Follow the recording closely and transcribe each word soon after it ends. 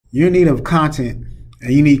You're in need of content,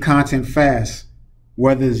 and you need content fast,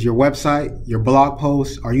 whether it's your website, your blog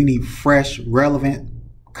post, or you need fresh, relevant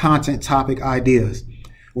content topic ideas.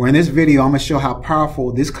 Well, in this video, I'm going to show how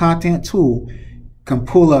powerful this content tool can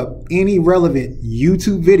pull up any relevant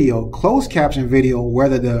YouTube video, closed caption video,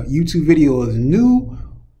 whether the YouTube video is new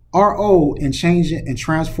or old, and change it and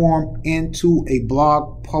transform into a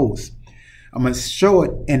blog post. I'm going to show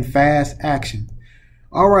it in fast action.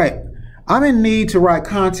 All right. I'm in need to write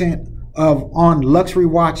content on luxury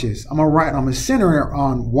watches. I'm gonna center it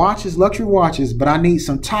on watches, luxury watches, but I need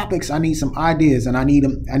some topics, I need some ideas, and I need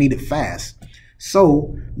it fast.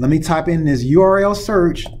 So let me type in this URL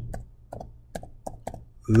search,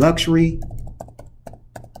 luxury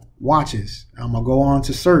watches. I'm gonna go on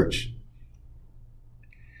to search.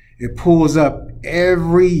 It pulls up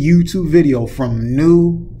every YouTube video from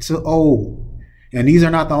new to old. And these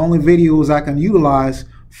are not the only videos I can utilize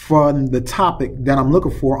from the topic that I'm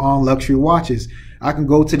looking for on luxury watches. I can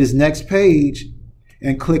go to this next page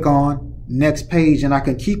and click on next page, and I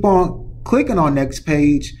can keep on clicking on next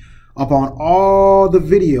page upon all the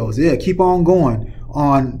videos. Yeah, keep on going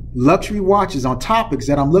on luxury watches, on topics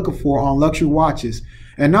that I'm looking for on luxury watches.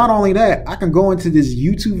 And not only that, I can go into this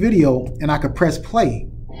YouTube video and I can press play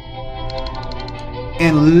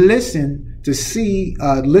and listen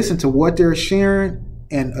to what they're sharing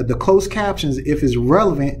and the closed captions if it's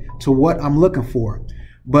relevant to what I'm looking for.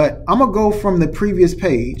 But I'm gonna go from the previous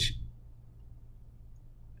page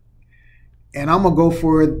and I'm gonna go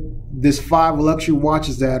for this 5 luxury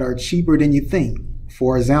watches that are cheaper than you think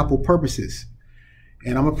for example purposes.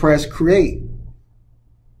 And I'm gonna press create.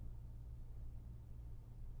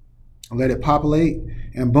 Let it populate,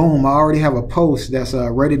 and boom, I already have a post that's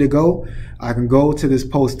ready to go. I can go to this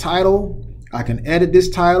post title. I can edit this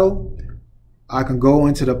title. I can go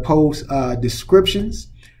into the post descriptions.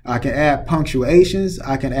 I can add punctuations.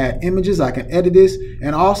 I can add images. I can edit this,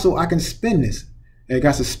 and also I can spin this. It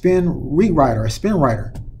got a spin rewriter, a spin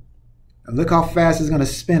writer. And look how fast it's going to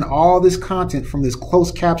spin all this content from this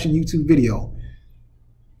closed caption YouTube video.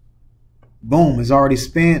 Boom, it's already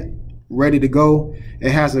spent, ready to go.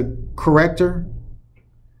 It has a corrector,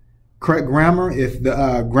 correct grammar. If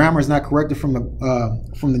the grammar is not corrected from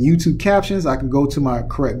the YouTube captions, I can go to my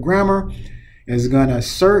correct grammar. It's going to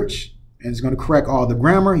search and it's going to correct all the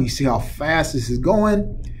grammar. You see how fast this is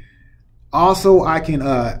going. Also, I can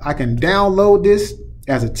download this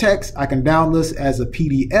as a text. I can download this as a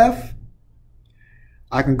PDF.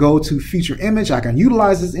 I can go to feature image. I can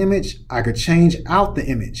utilize this image. I could change out the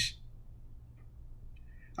image.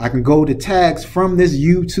 I can go to tags from this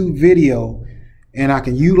YouTube video and I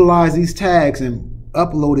can utilize these tags and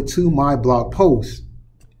upload it to my blog post.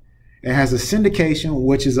 It has a syndication,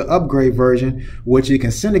 which is an upgrade version, which you can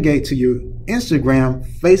syndicate to your Instagram,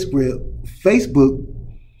 Facebook,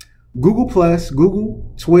 Google+,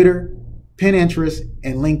 Google, Twitter, Pinterest,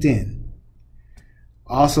 and LinkedIn.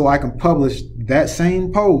 Also, I can publish that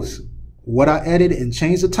same post, what I edited and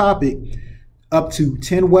changed the topic, up to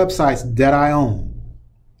 10 websites that I own.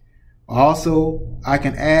 Also, I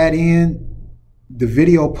can add in the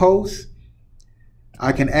video posts.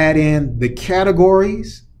 I can add in the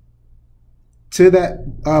categories to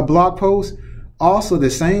that blog post. Also, the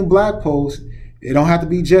same blog post, it don't have to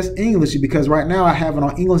be just English, because right now I have it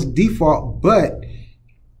on English default, but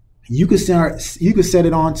you could set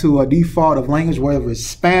it on to a default of language, whether it's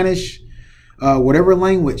Spanish, whatever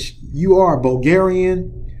language you are,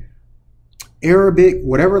 Bulgarian, Arabic,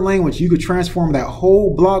 whatever language, you could transform that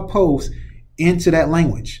whole blog post into that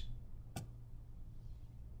language,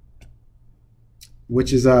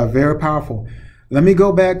 which is very powerful. Let me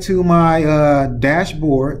go back to my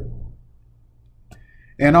dashboard.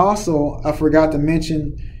 And also, I forgot to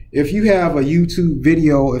mention, if you have a YouTube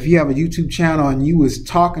video, if you have a YouTube channel and you was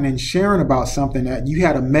talking and sharing about something, that you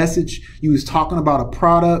had a message, you was talking about a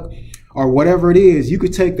product or whatever it is, you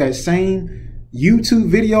could take that same YouTube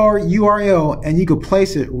video URL and you could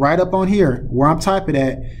place it right up on here where I'm typing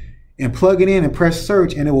at and plug it in and press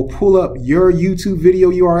search, and it will pull up your YouTube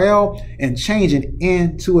video URL and change it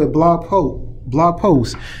into a blog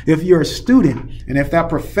post. If you're a student and if that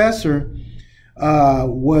professor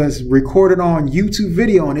was recorded on YouTube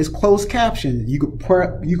video and it's closed caption, you could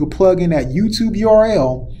plug in that YouTube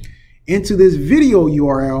URL into this video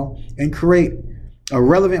URL and create a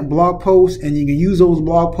relevant blog post, and you can use those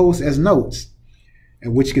blog posts as notes,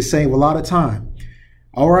 and which could save a lot of time.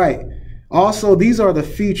 All right. Also, these are the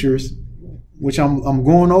features which I'm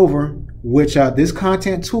going over, which this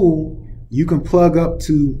content tool, you can plug up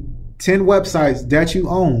to 10 websites that you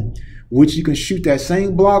own, which you can shoot that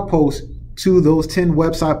same blog post to those 10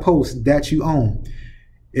 website posts that you own.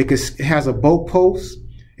 It has a bulk post.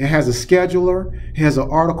 It has a scheduler. It has an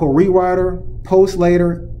article rewriter, post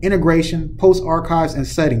later, integration, post archives, and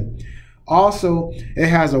setting. Also, it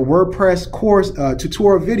has a WordPress course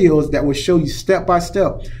tutorial videos that will show you step by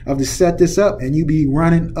step of to set this up, and you be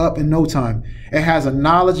running up in no time. It has a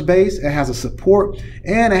knowledge base, it has a support,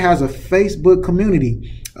 and it has a Facebook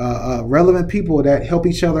community, relevant people that help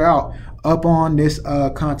each other out up on this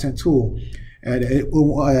content tool. And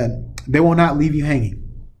they will not leave you hanging.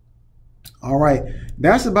 All right,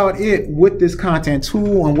 that's about it with this content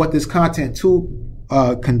tool and what this content tool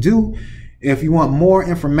can do. If you want more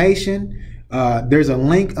information, there's a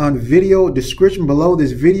link on video description below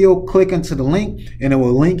this video. Click into the link and it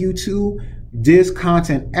will link you to this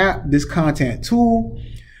content app, this content tool.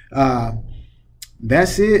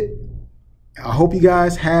 That's it. I hope you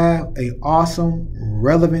guys have an awesome,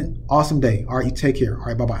 relevant, awesome day. All right, you take care. All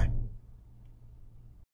right, bye-bye.